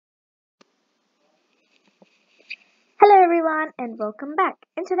everyone and welcome back.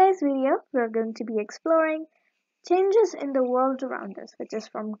 In today's video, we're going to be exploring changes in the world around us, which is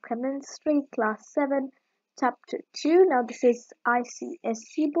from Chemistry Class 7, Chapter 2. Now this is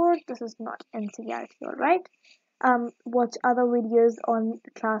ICSE board, this is not NCERT, alright? Watch other videos on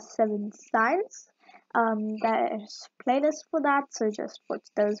Class 7 Science. There's playlist for that, so just watch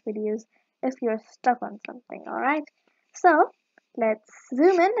those videos if you're stuck on something, alright? So, let's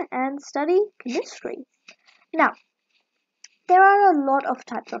zoom in and study chemistry. Now, there are a lot of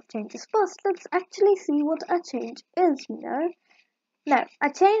types of changes. First, let's actually see what a change is, Now,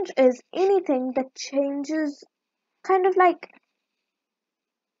 a change is anything that changes, kind of like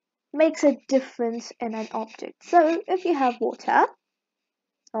makes a difference in an object. So, if you have water,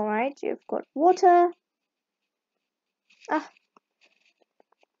 alright, you've got water. I'll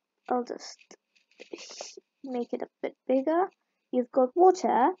just make it a bit bigger. You've got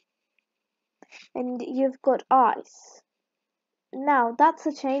water and you've got ice. Now that's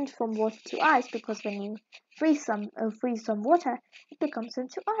a change from water to ice, because when you freeze some water, it becomes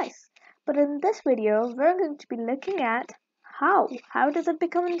into ice. But in this video, we're going to be looking at how does it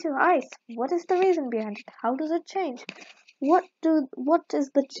become into ice? What is the reason behind it? How does it change? What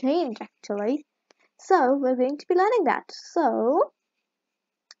is the change actually? So we're going to be learning that. So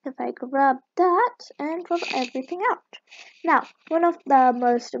if I grab that and rub everything out. Now, one of the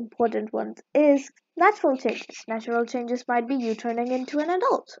most important ones is natural changes. Natural changes might be you turning into an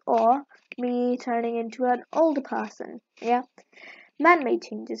adult or me turning into an older person. Yeah. Man-made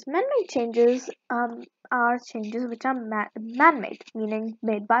changes. Man-made changes are changes which are man-made, meaning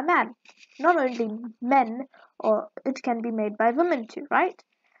made by man. Not only men, or it can be made by women too, right?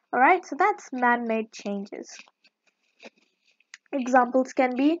 Alright, so that's man-made changes. Examples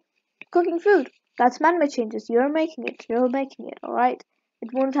can be cooking food. That's man-made changes. You're making it, alright?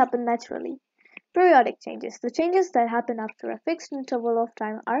 It won't happen naturally. Periodic changes. The changes that happen after a fixed interval of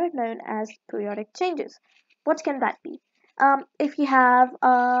time are known as periodic changes. What can that be? If you have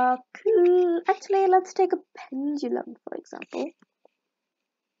actually, let's take a pendulum, for example.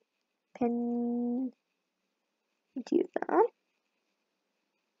 Pendulum.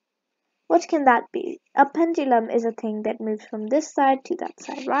 What can that be? A pendulum is a thing that moves from this side to that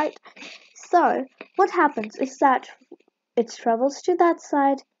side, right? So, what happens is that it travels to that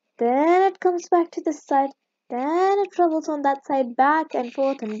side, then it comes back to this side, then it travels on that side back and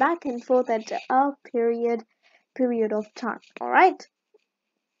forth at a period of time, alright?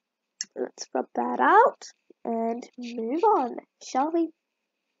 Let's rub that out and move on, shall we?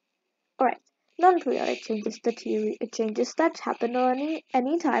 Alright. Non-periodic changes, the changes that happen on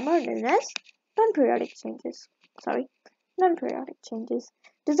any time are known as non-periodic changes. Non-periodic changes.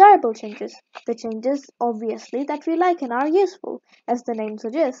 Desirable changes, the changes obviously that we like and are useful, as the name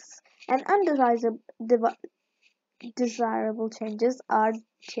suggests. And undesirable changes are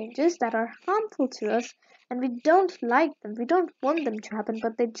changes that are harmful to us and we don't like them, we don't want them to happen,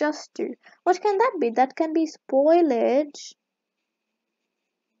 but they just do. What can that be? That can be spoilage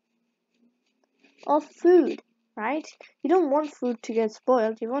of food, right? You don't want food to get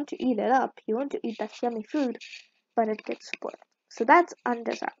spoiled, you want to eat it up, you want to eat that yummy food, but it gets spoiled. So that's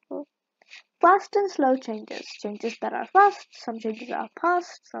undesirable. Fast and slow changes. Changes that are fast, some changes are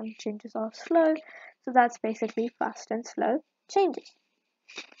fast, some changes are slow. So that's basically fast and slow changes.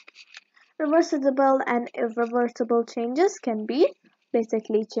 Reversible and irreversible changes can be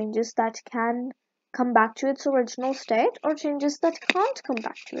basically changes that can come back to its original state or changes that can't come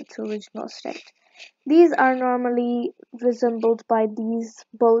back to its original state. These are normally resembled by these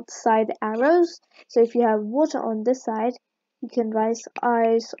both side arrows. So if you have water on this side, you can rise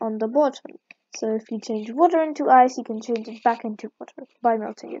ice on the bottom. So if you change water into ice, you can change it back into water by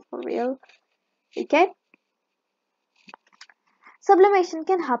melting it for real. Okay? Sublimation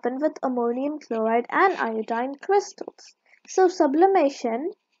can happen with ammonium chloride and iodine crystals. So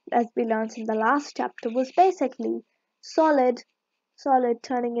sublimation, as we learned in the last chapter, was basically solid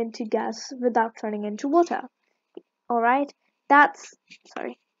turning into gas without turning into water. Alright? That's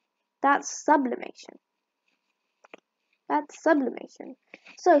sublimation. That's sublimation.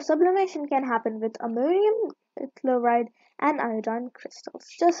 So sublimation can happen with ammonium chloride and iodine crystals.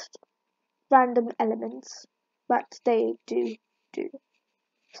 Just random elements, but they do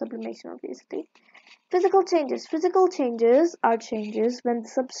sublimation obviously. Physical changes. Physical changes are changes when the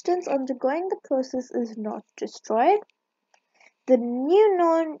substance undergoing the process is not destroyed. The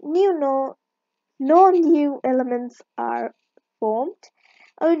no new elements are formed.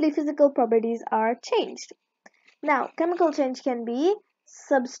 Only physical properties are changed. Now, chemical change can be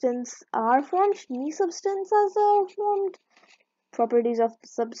substance are formed, new substances are formed. Properties of the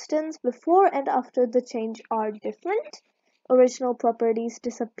substance before and after the change are different. original properties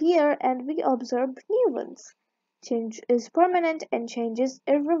disappear and we observe new ones. Change is permanent and change is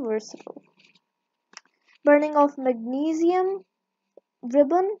irreversible. Burning of magnesium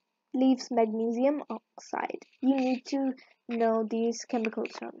ribbon leaves magnesium oxide. You need to know these chemical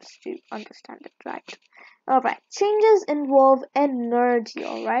terms to understand it, right? Alright, changes involve energy,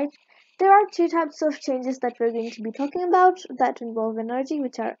 alright? There are two types of changes that we're going to be talking about that involve energy,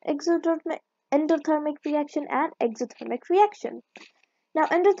 which are endothermic reaction and exothermic reaction. Now,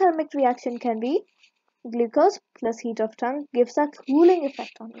 endothermic reaction can be glucose plus heat of tongue gives a cooling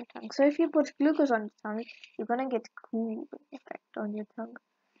effect on your tongue. So if you put glucose on your tongue, you're gonna get cooling effect on your tongue.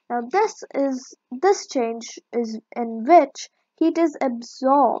 Now this change is in which heat is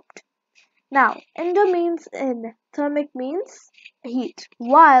absorbed. Now endo means in, thermic means heat,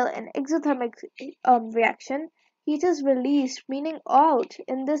 while in exothermic reaction, heat is released, meaning out.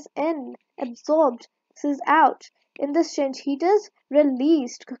 In this in, absorbed, this is out. In this change, heat is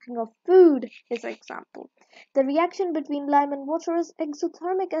released. Cooking of food is an example. The reaction between lime and water is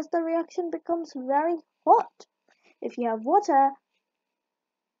exothermic as the reaction becomes very hot. If you have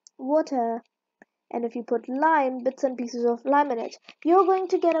water, and if you put bits and pieces of lime in it, you're going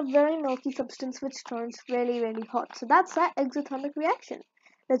to get a very milky substance which turns really, really hot. So that's that exothermic reaction.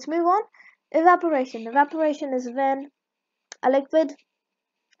 Let's move on. Evaporation. Evaporation is when a liquid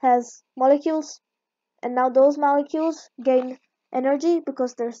has molecules, and now those molecules gain energy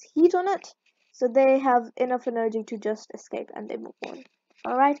because there's heat on it. So they have enough energy to just escape and they move on.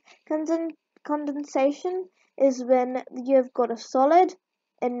 Alright, condensation is when you've got a solid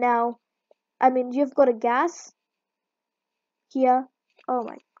and now you've got a gas here. Oh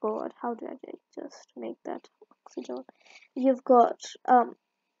my god, how did I just make that oxygen? You've got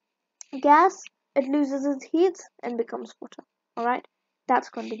gas, it loses its heat and becomes water. Alright, that's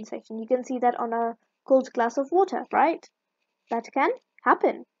condensation. You can see that on a cold glass of water, right? That can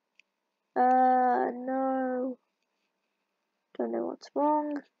happen. No. Don't know what's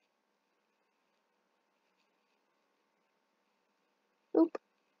wrong. Oop.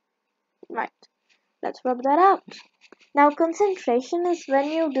 Right. Let's rub that out. Now, concentration is when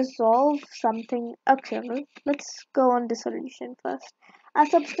you dissolve something. Okay, let's go on dissolution first. A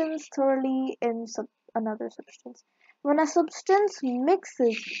substance thoroughly in another substance. When a substance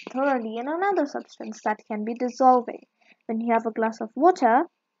mixes thoroughly in another substance, that can be dissolving. When you have a glass of water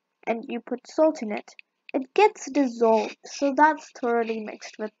and you put salt in it, it gets dissolved. So that's thoroughly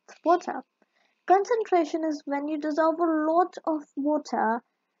mixed with water. Concentration is when you dissolve a lot of water,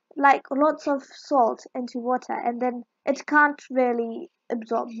 like lots of salt into water, and then it can't really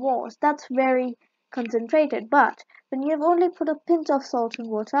absorb more. So that's very concentrated. But when you have only put a pinch of salt in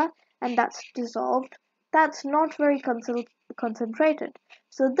water and that's dissolved, that's not very concentrated.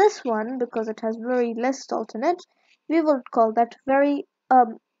 So this one, because it has very less salt in it, we will call that very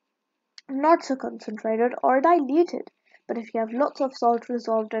not so concentrated or diluted. But if you have lots of salt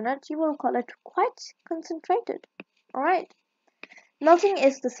dissolved in it, you will call it quite concentrated. Alright. Melting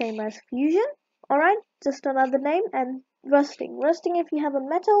is the same as fusion. Alright, just another name. And rusting. Rusting, if you have a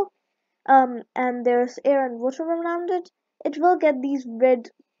metal and there's air and water around it, it will get these red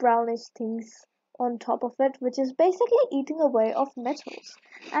brownish things on top of it, which is basically eating away of metals.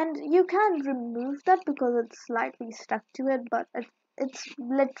 And you can remove that because it's slightly stuck to it, but it's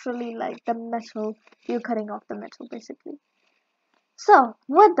literally like the metal, you're cutting off the metal basically. So,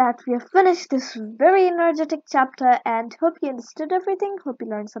 with that, we have finished this very energetic chapter and hope you understood everything, hope you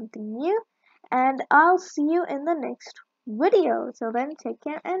learned something new, and I'll see you in the next video. So then, take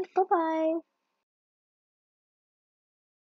care and bye-bye.